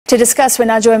To discuss, we're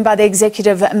now joined by the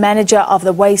Executive Manager of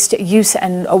the Waste Use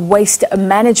and Waste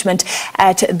Management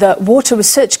at the Water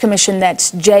Research Commission,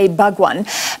 that's Jay Bhagwan.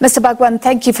 Mr. Bhagwan,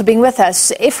 thank you for being with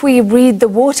us. If we read the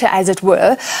water, as it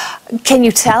were, can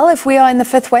you tell if we are in the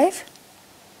fifth wave?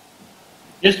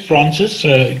 Yes, Francis.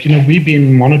 We've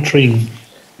been monitoring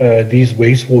these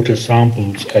wastewater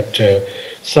samples at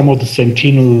some of the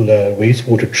Sentinel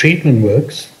wastewater treatment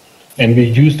works, and we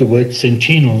use the word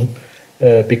Sentinel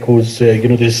because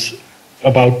there's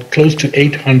about close to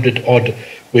 800 odd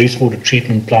wastewater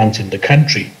treatment plants in the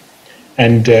country,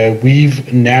 and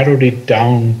we've narrowed it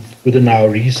down within our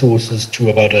resources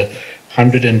to about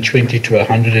 120 to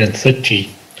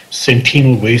 130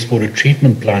 Sentinel wastewater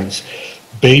treatment plants,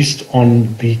 based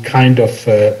on the kind of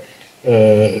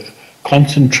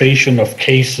concentration of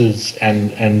cases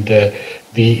and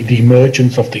the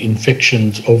emergence of the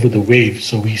infections over the wave.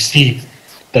 So we see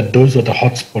that those are the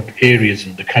hotspot areas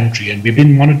in the country, and we've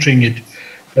been monitoring it,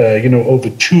 over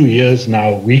 2 years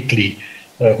now, weekly,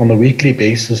 on a weekly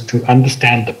basis, to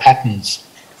understand the patterns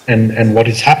and what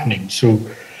is happening. So,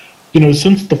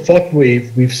 since the fourth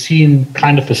wave, we've seen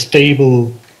kind of a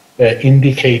stable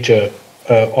indicator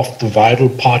of the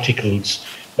viral particles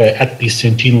at the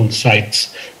Sentinel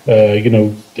sites,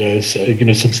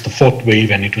 since the fourth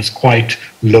wave, and it was quite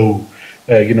low,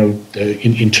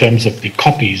 in terms of the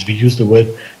copies. We use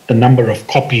the number of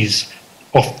copies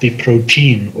of the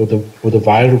protein or the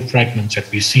viral fragments that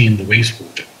we see in the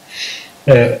wastewater.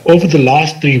 Over the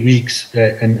last 3 weeks,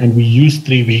 and we use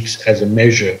 3 weeks as a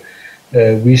measure,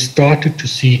 we started to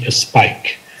see a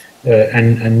spike.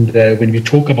 And when we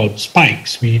talk about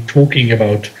spikes, we're talking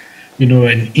about,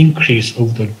 an increase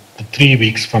over the 3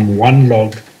 weeks from 1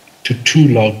 log to 2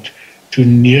 log to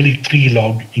nearly 3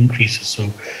 log increases. So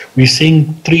we're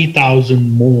seeing 3,000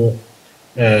 more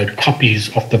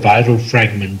copies of the viral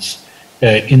fragments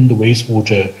in the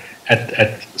wastewater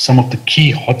at some of the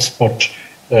key hotspot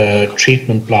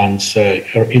treatment plants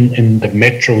in the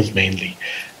metros mainly.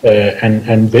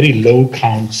 And very low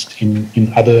counts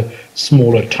in other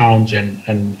smaller towns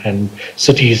and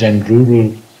cities and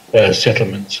rural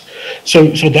settlements. So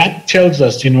that tells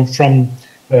us, from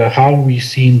how we've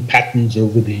seen patterns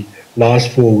over the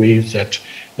last 4 waves, that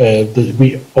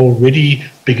we already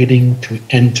beginning to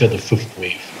enter the fifth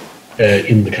wave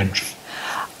in the country.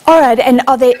 All right, and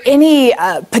are there any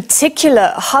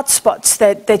particular hotspots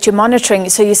that you're monitoring?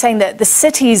 So you're saying that the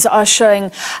cities are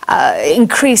showing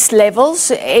increased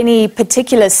levels. Any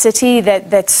particular city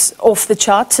that's off the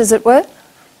charts, as it were?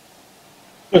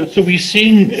 So we're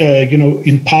seeing,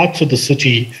 in parts of the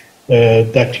city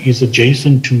that is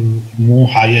adjacent to more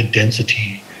higher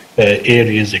density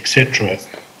areas, etc.,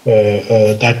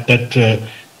 that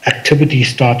activity is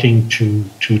starting to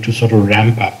sort of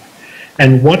ramp up.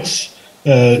 And what's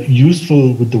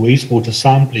useful with the wastewater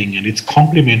sampling, and it's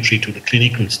complementary to the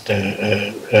clinical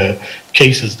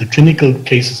cases. The clinical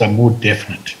cases are more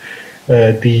definite,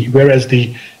 whereas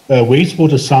the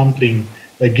wastewater sampling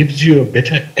gives you a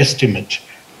better estimate,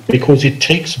 because it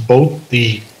takes both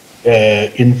the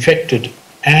infected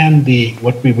and the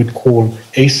what we would call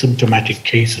asymptomatic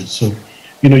cases. So,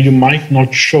 you might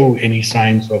not show any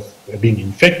signs of being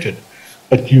infected,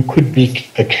 but you could be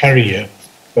a carrier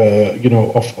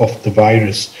of the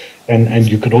virus, and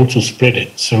you could also spread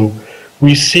it. So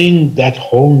we're seeing that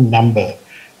whole number,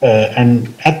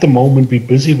 and at the moment we're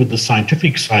busy with the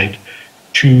scientific side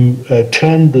to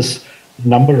turn this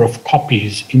number of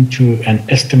copies into an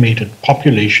estimated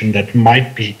population that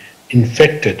might be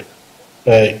infected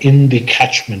in the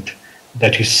catchment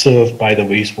that is served by the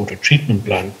wastewater treatment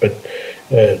plant. But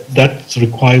that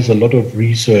requires a lot of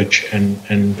research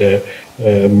and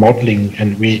modeling,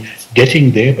 and we're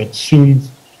getting there, but soon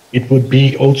it would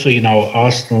be also in our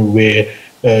arsenal, where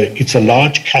it's a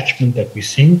large catchment that we're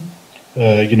seeing.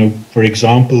 For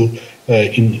example,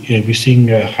 we're seeing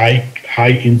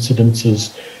high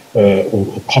incidences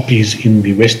or copies in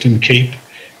the Western Cape,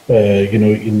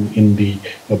 in the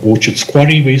Orchards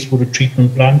Quarry wastewater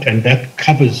treatment plant, and that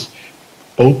covers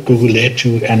both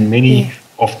Gugulethu and many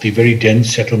of the very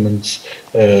dense settlements,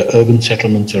 urban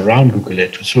settlements around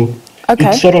Gugulethu. So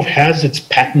it sort of has its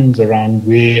patterns around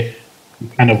where the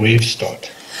kind of waves start.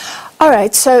 All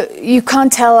right, so you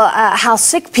can't tell how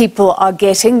sick people are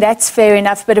getting, that's fair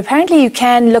enough, but apparently you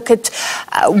can look at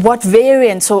what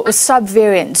variants or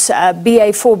subvariants,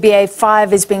 BA4,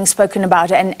 BA5 is being spoken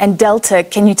about, and Delta.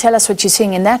 Can you tell us what you're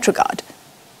seeing in that regard?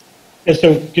 Yeah,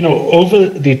 so, over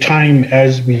the time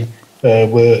as we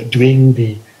were doing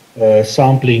the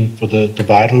sampling for the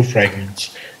viral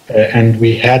fragments, and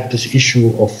we had this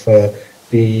issue of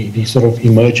the sort of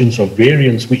emergence of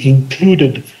variants, we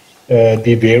included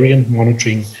the variant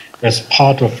monitoring as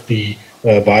part of the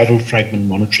viral fragment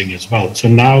monitoring as well. So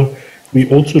now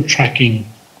we're also tracking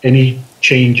any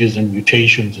changes and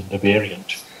mutations in the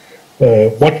variant.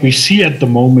 What we see at the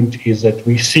moment is that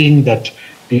we're seeing that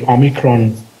the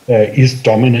Omicron is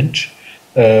dominant,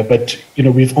 but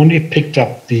we've only picked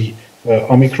up the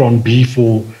Omicron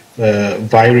B4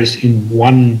 virus in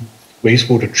one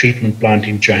wastewater treatment plant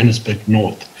in Johannesburg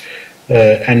North,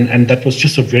 and that was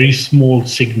just a very small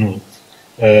signal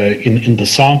in the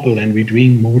sample, and we're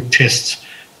doing more tests,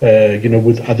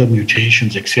 with other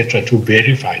mutations, etc., to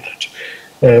verify that.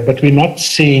 But we're not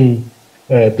seeing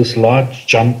this large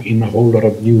jump in a whole lot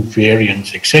of new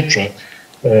variants, etc.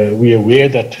 We're aware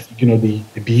that the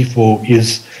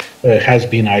B4 has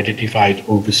been identified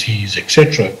overseas,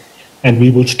 etc., and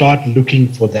we will start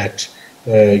looking for that,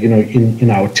 in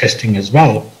our testing as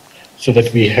well, so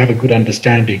that we have a good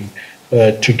understanding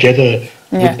together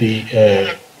with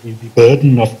the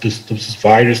burden of this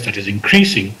virus that is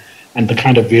increasing and the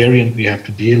kind of variant we have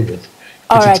to deal with.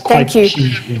 All right, thank you.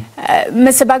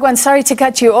 Mr. Bhagwan, sorry to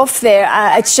cut you off there.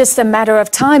 It's just a matter of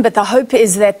time, but the hope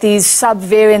is that these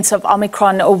subvariants of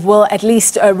Omicron will at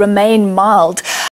least remain mild.